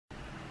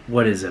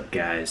What is up,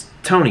 guys?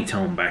 Tony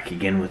Tone back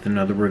again with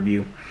another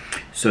review.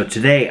 So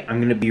today I'm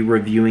going to be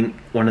reviewing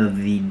one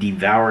of the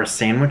Devour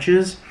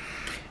sandwiches,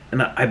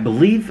 and I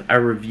believe I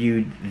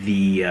reviewed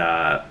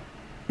the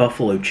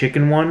buffalo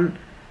chicken one.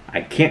 I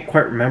can't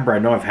quite remember. I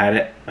know I've had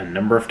it a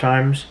number of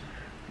times,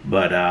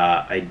 but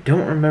I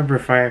don't remember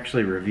if I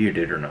actually reviewed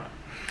it or not.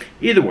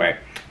 Either way,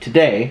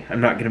 today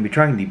I'm not going to be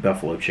trying the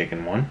buffalo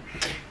chicken one.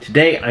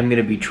 Today I'm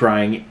going to be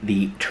trying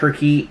the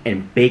turkey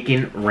and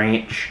bacon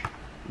ranch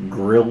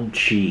grilled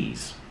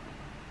cheese.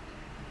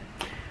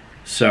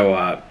 So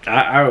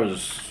I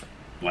was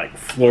like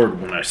floored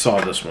when I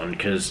saw this one,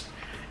 because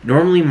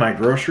normally my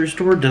grocery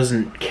store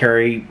doesn't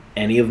carry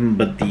any of them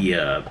but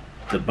the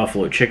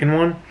buffalo chicken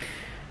one,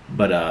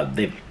 but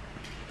they've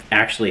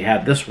actually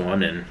had this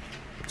one, and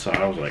so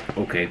I was like,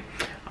 okay,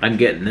 I'm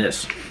getting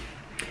this,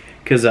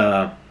 because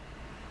I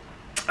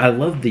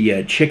love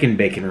the chicken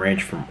bacon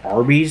ranch from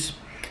Arby's,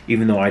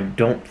 even though I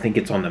don't think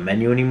it's on the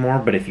menu anymore,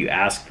 but if you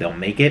ask, they'll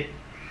make it,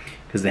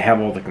 because they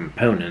have all the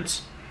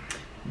components.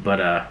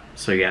 But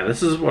so yeah,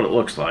 this is what it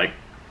looks like.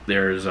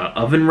 There's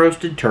oven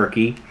roasted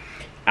turkey,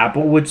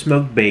 applewood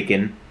smoked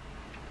bacon,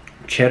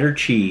 cheddar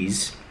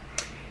cheese,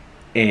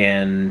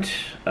 and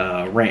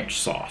ranch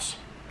sauce.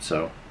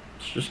 So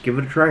let's just give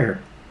it a try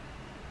here.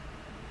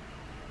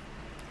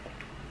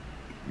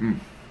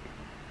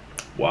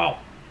 Wow.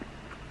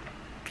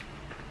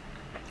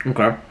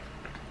 Okay.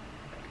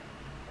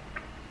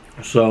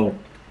 So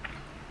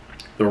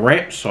the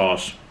ranch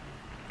sauce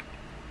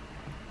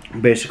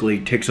basically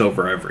takes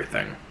over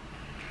everything.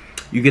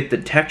 You get the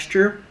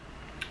texture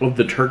of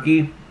the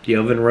turkey, the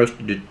oven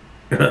roasted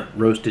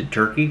roasted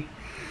turkey,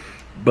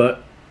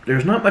 but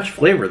there's not much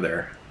flavor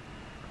there.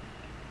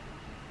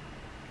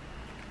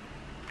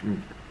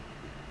 And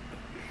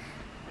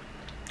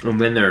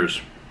then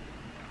there's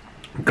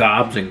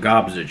gobs and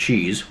gobs of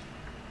cheese,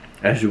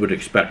 as you would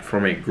expect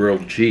from a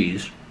grilled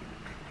cheese.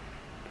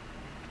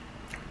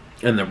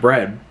 And the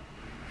bread,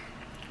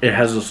 it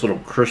has this little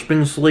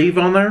crisping sleeve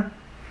on there.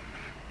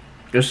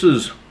 This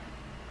is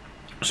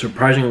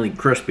surprisingly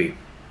crispy,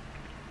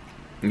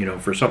 you know,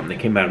 for something that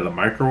came out of the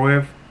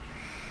microwave.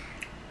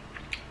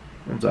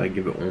 Once I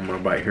give it one more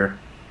bite here.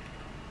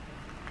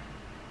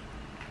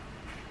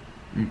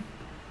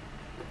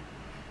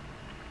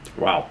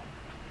 Wow.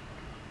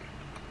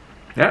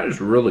 That is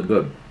really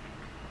good.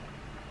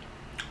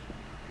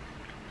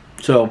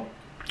 So,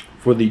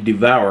 for the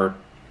Devour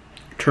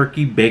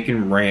turkey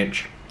bacon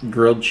ranch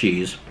grilled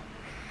cheese,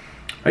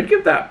 I'd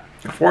give that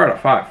a 4 out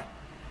of 5.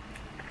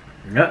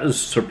 That is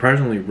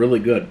surprisingly really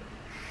good.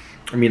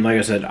 I mean, like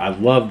I said, I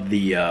love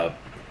the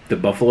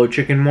buffalo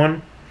chicken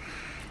one,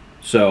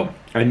 so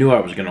I knew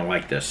I was going to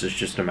like this. It's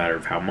just a matter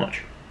of how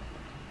much.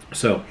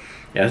 So,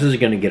 yeah, this is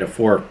going to get a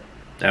 4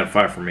 out of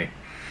 5 for me.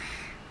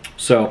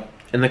 So,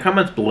 in the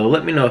comments below,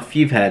 let me know if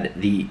you've had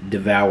the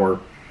Devour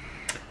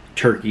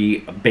turkey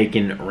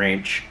bacon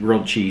ranch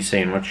grilled cheese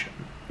sandwich.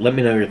 Let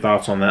me know your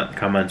thoughts on that in the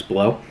comments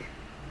below.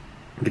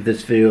 Give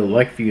this video a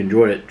like if you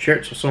enjoyed it. Share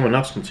it so someone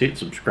else can see it.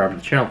 Subscribe to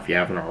the channel if you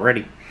haven't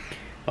already.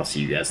 I'll see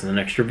you guys in the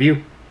next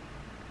review.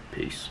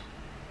 Peace.